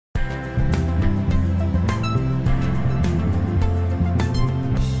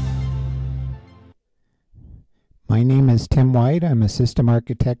My name is Tim White. I'm a system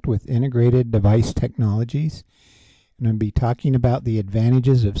architect with Integrated Device Technologies, and I'll be talking about the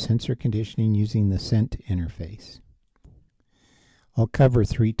advantages of sensor conditioning using the SENT interface. I'll cover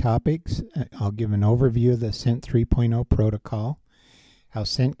three topics. I'll give an overview of the SENT 3.0 protocol, how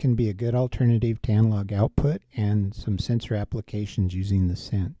SENT can be a good alternative to analog output, and some sensor applications using the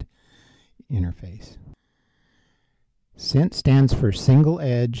SENT interface. SENT stands for Single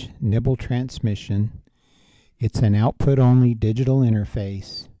Edge Nibble Transmission. It's an output-only digital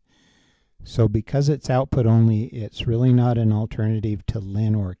interface. So because it's output-only, it's really not an alternative to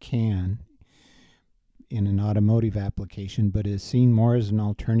LIN or CAN in an automotive application, but is seen more as an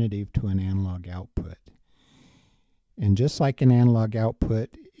alternative to an analog output. And just like an analog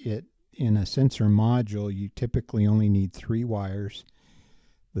output, in a sensor module, you typically only need 3 wires: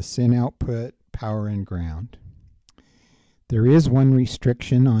 the SIN output, power, and ground. There is one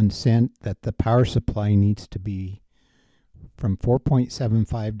restriction on SENT, that the power supply needs to be from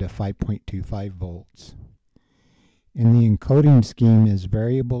 4.75 to 5.25 volts. And the encoding scheme is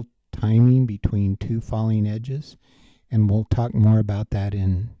variable timing between 2 falling edges, and we'll talk more about that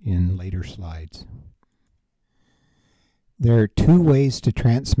in later slides. There are 2 ways to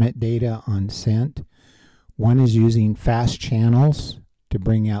transmit data on SENT. One is using fast channels to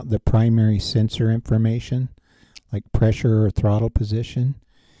bring out the primary sensor information, like pressure or throttle position.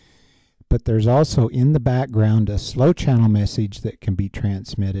 But there's also in the background a slow channel message that can be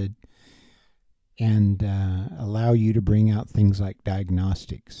transmitted and allow you to bring out things like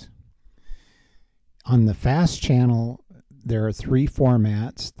diagnostics. On the fast channel, there are 3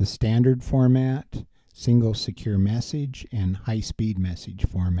 formats: the standard format, single secure message, and high-speed message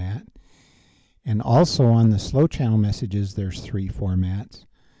format. And also on the slow channel messages, there's 3 formats.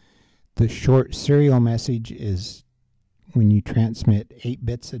 The short serial message is when you transmit 8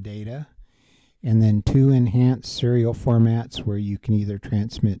 bits of data, and then 2 enhanced serial formats where you can either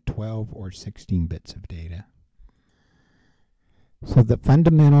transmit 12 or 16 bits of data. So the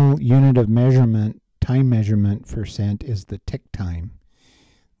fundamental unit of measurement, time measurement for SENT, is the tick time.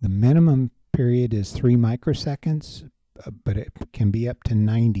 The minimum period is 3 microseconds, but it can be up to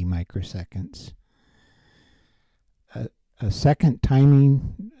 90 microseconds. A second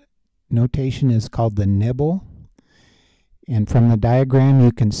timing notation is called the nibble. And from the diagram,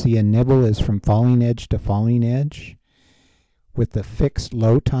 you can see a nibble is from falling edge to falling edge with a fixed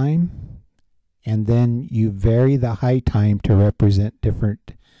low time, and then you vary the high time to represent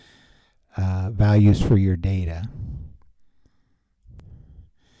different values for your data.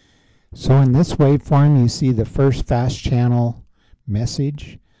 So in this waveform, you see the first fast channel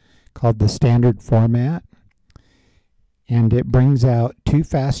message called the standard format, and it brings out 2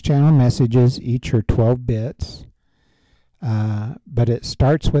 fast channel messages, each are 12 bits. But it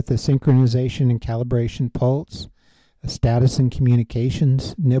starts with a synchronization and calibration pulse, a status and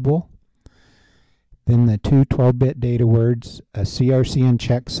communications nibble, then the 2 12-bit data words, a CRC and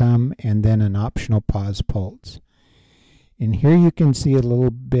checksum, and then an optional pause pulse. And here you can see a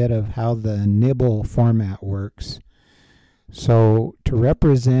little bit of how the nibble format works. So to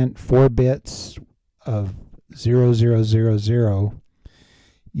represent 4 bits of 0000,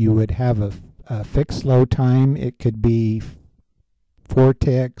 you would have a fixed low time. It could be 4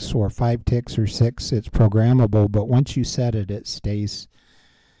 ticks or 5 ticks or 6. It's programmable, but once you set it, it stays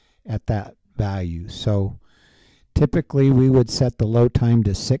at that value. So typically we would set the low time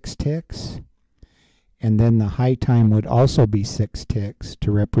to 6 ticks, and then the high time would also be 6 ticks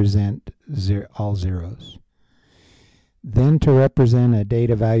to represent all zeros. Then to represent a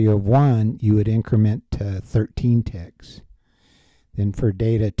data value of 1, you would increment to 13 ticks. Then for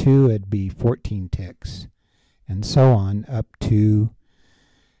data 2, it'd be 14 ticks, and so on up to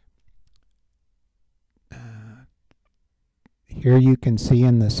here you can see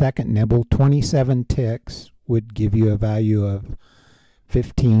in the second nibble, 27 ticks would give you a value of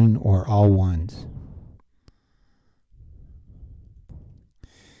 15 or all ones.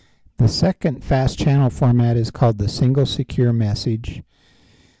 The second fast channel format is called the single secure message.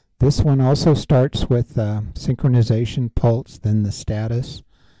 This one also starts with synchronization pulse, then the status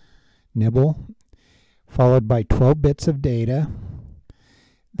nibble, followed by 12 bits of data,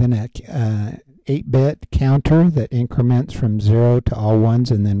 then a 8-bit counter that increments from 0 to all ones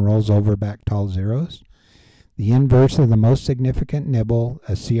and then rolls over back to all zeros. The inverse of the most significant nibble,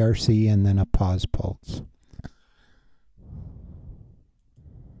 a CRC, and then a pause pulse.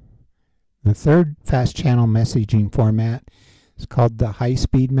 The third fast channel messaging format is called the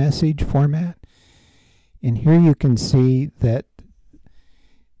high-speed message format. And here you can see that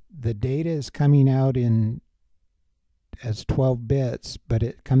the data is coming out in as 12 bits, but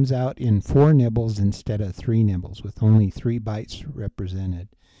it comes out in 4 nibbles instead of 3 nibbles, with only 3 bytes represented.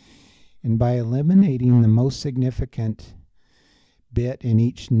 And by eliminating the most significant bit in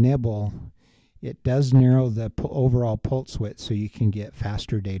each nibble, it does narrow the overall pulse width so you can get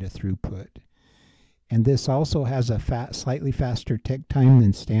faster data throughput. And this also has a slightly faster tick time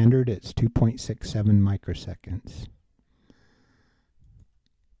than standard. It's 2.67 microseconds.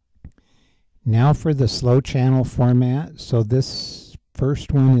 Now for the slow channel format. So this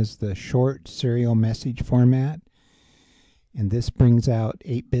first one is the short serial message format. And this brings out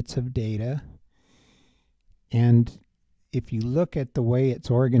 8 bits of data. And if you look at the way it's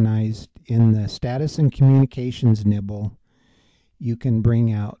organized in the status and communications nibble, you can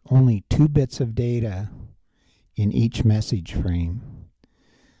bring out only 2 bits of data in each message frame.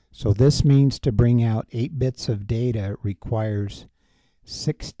 So this means to bring out 8 bits of data requires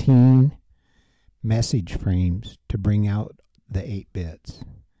 16 message frames to bring out the 8 bits.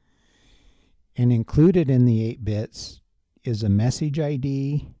 And included in the 8 bits is a message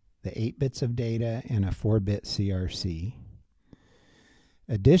ID, the 8 bits of data, and a 4-bit CRC.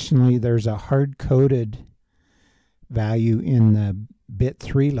 Additionally, there's a hard-coded value in the bit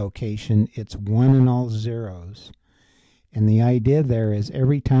 3 location. It's 1 and all zeros. And the idea there is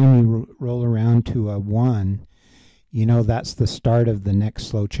every time you roll around to a 1, you know that's the start of the next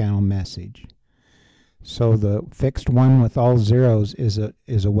slow channel message. So the fixed 1 with all zeros is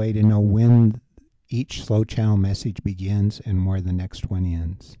a way to know when each slow channel message begins and where the next one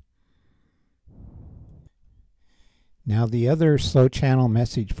ends. Now the other slow channel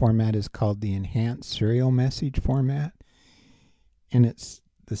message format is called the enhanced serial message format, and it's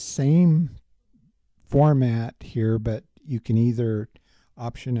the same format here, but you can either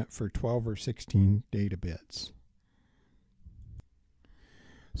option it for 12 or 16 data bits.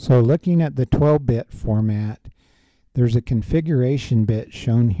 So looking at the 12-bit format, there's a configuration bit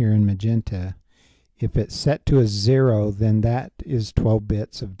shown here in magenta. If it's set to a 0, then that is 12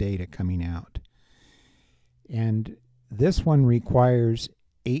 bits of data coming out. And this one requires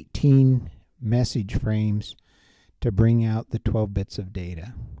 18 message frames to bring out the 12 bits of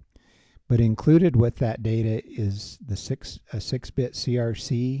data. But included with that data is a 6-bit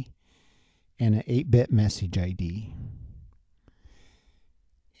CRC and an 8-bit message ID.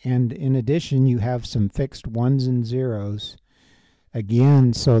 And in addition, you have some fixed 1s and 0s,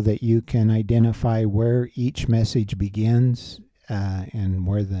 again, so that you can identify where each message begins and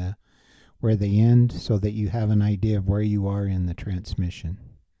where they end, so that you have an idea of where you are in the transmission.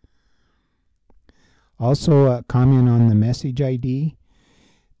 Also, a comment on the message ID.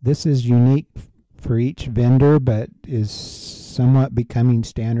 This is unique for each vendor, but is somewhat becoming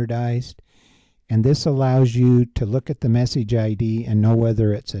standardized. And this allows you to look at the message ID and know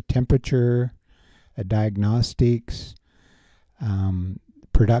whether it's a temperature, a diagnostics,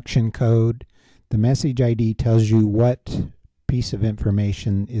 production code. The message ID tells you what piece of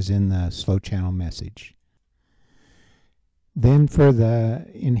information is in the slow channel message. Then for the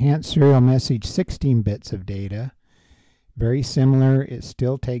enhanced serial message, 16 bits of data. Very similar. It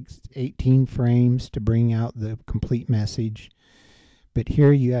still takes 18 frames to bring out the complete message. But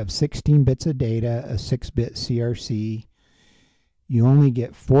here you have 16 bits of data, a 6-bit CRC. You only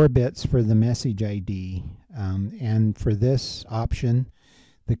get 4 bits for the message ID. And for this option,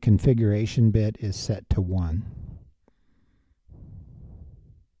 the configuration bit is set to 1.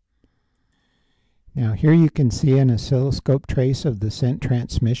 Now here you can see an oscilloscope trace of the sent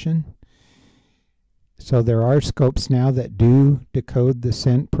transmission. So there are scopes now that do decode the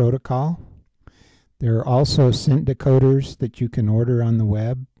sent protocol. There are also sent decoders that you can order on the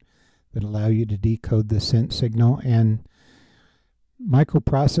web that allow you to decode the sent signal, and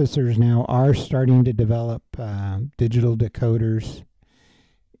microprocessors now are starting to develop digital decoders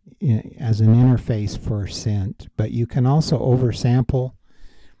as an interface for sent, but you can also oversample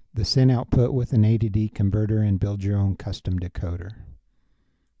the sent output with an A to D converter and build your own custom decoder.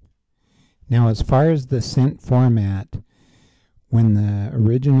 Now as far as the sent format, when the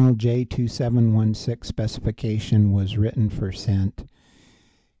original J2716 specification was written for sent,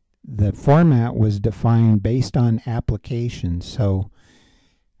 the format was defined based on application. So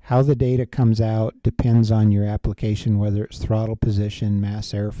how the data comes out depends on your application, whether it's throttle position,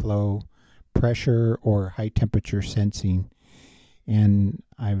 mass airflow, pressure, or high temperature sensing. And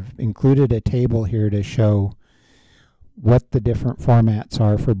I've included a table here to show what the different formats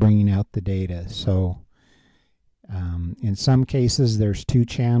are for bringing out the data. So in some cases there's 2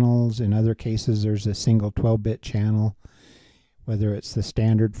 channels, in other cases there's a single 12-bit channel, whether it's the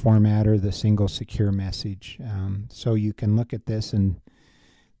standard format or the single secure message. So you can look at this, and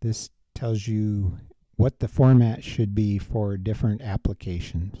this tells you what the format should be for different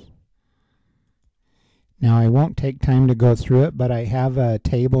applications. Now I won't take time to go through it, but I have a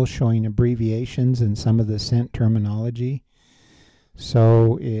table showing abbreviations and some of the scent terminology.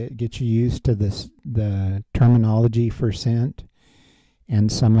 So it gets you used to the terminology for scent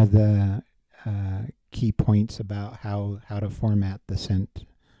and some of the key points about how to format the scent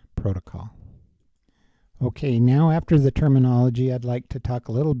protocol. Okay, now after the terminology, I'd like to talk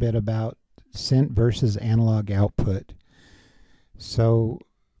a little bit about scent versus analog output. So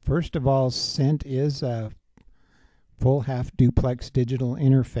first of all, scent is a full half duplex digital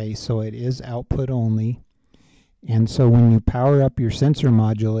interface, so it is output only. And so when you power up your sensor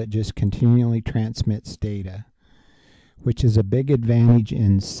module, it just continually transmits data, which is a big advantage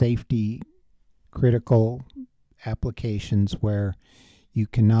in safety critical applications where you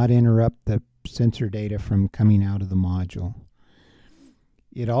cannot interrupt the sensor data from coming out of the module.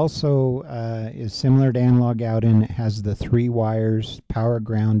 It also is similar to analog out in it has the 3 wires, power,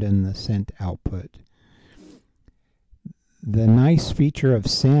 ground, and the scent output. The nice feature of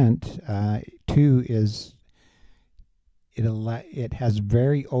scent too is it has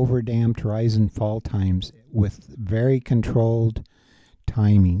very overdamped rise and fall times with very controlled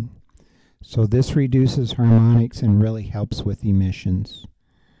timing. So this reduces harmonics and really helps with emissions.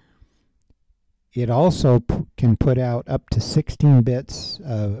 It also can put out up to 16 bits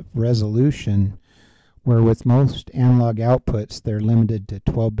of resolution, where with most analog outputs they're limited to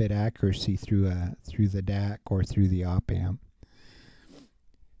 12-bit accuracy through the DAC or through the op-amp.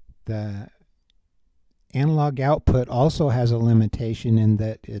 The analog output also has a limitation in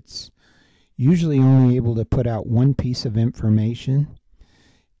that it's usually only able to put out one piece of information,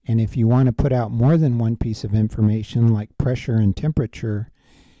 and if you want to put out more than one piece of information like pressure and temperature,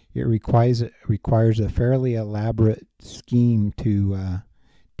 it requires a fairly elaborate scheme to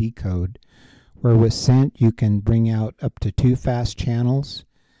decode, where with scent you can bring out up to 2 fast channels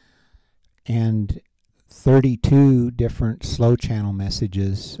and 32 different slow channel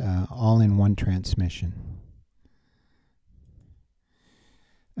messages all in one transmission.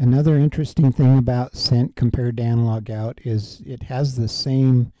 Another interesting thing about scent compared to analog out is it has the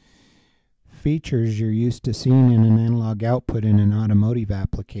same features you're used to seeing in an analog output in an automotive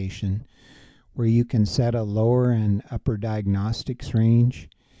application, where you can set a lower and upper diagnostics range.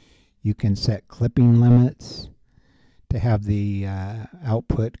 You can set clipping limits to have the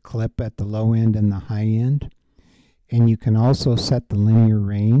output clip at the low end and the high end. And you can also set the linear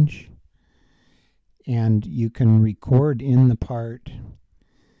range. And you can record in the part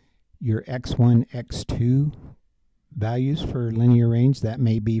your X1, X2 values for linear range. That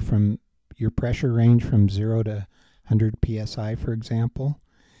may be from your pressure range from 0 to 100 psi, for example.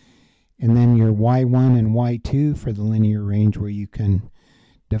 And then your Y1 and Y2 for the linear range, where you can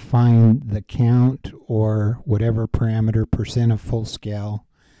define the count or whatever parameter percent of full scale.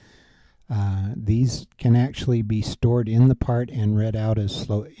 These can actually be stored in the part and read out as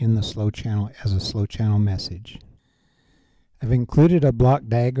in the slow channel as a slow channel message. I've included a block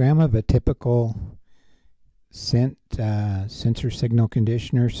diagram of a typical scent sensor signal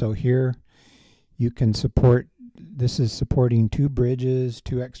conditioner. So here you can support, this is supporting 2 bridges,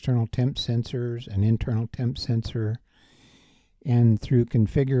 2 external temp sensors, an internal temp sensor, and through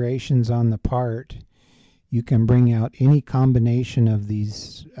configurations on the part you can bring out any combination of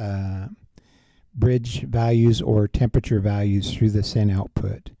these bridge values or temperature values through the scent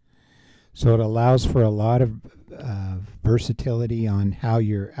output. So it allows for a lot of versatility on how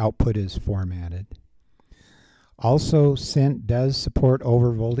your output is formatted. Also, scent does support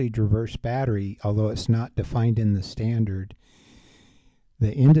overvoltage reverse battery, although it's not defined in the standard.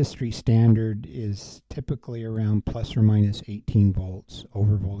 The industry standard is typically around plus or minus 18 volts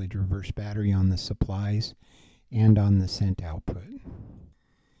overvoltage reverse battery on the supplies and on the scent output.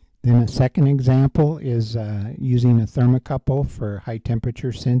 Then a second example is using a thermocouple for high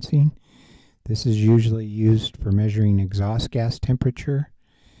temperature sensing. This is usually used for measuring exhaust gas temperature.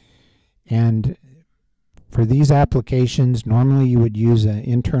 And for these applications, normally you would use an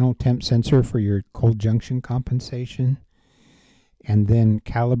internal temp sensor for your cold junction compensation, and then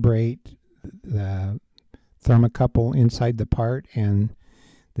calibrate the thermocouple inside the part, and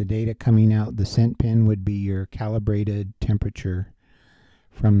the data coming out the scent pin would be your calibrated temperature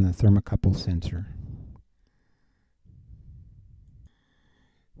from the thermocouple sensor.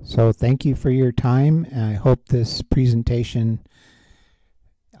 So thank you for your time. I hope this presentation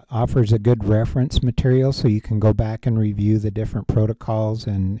offers a good reference material so you can go back and review the different protocols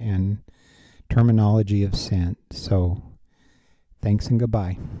and terminology of scent. So thanks and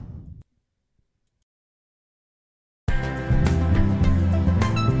goodbye.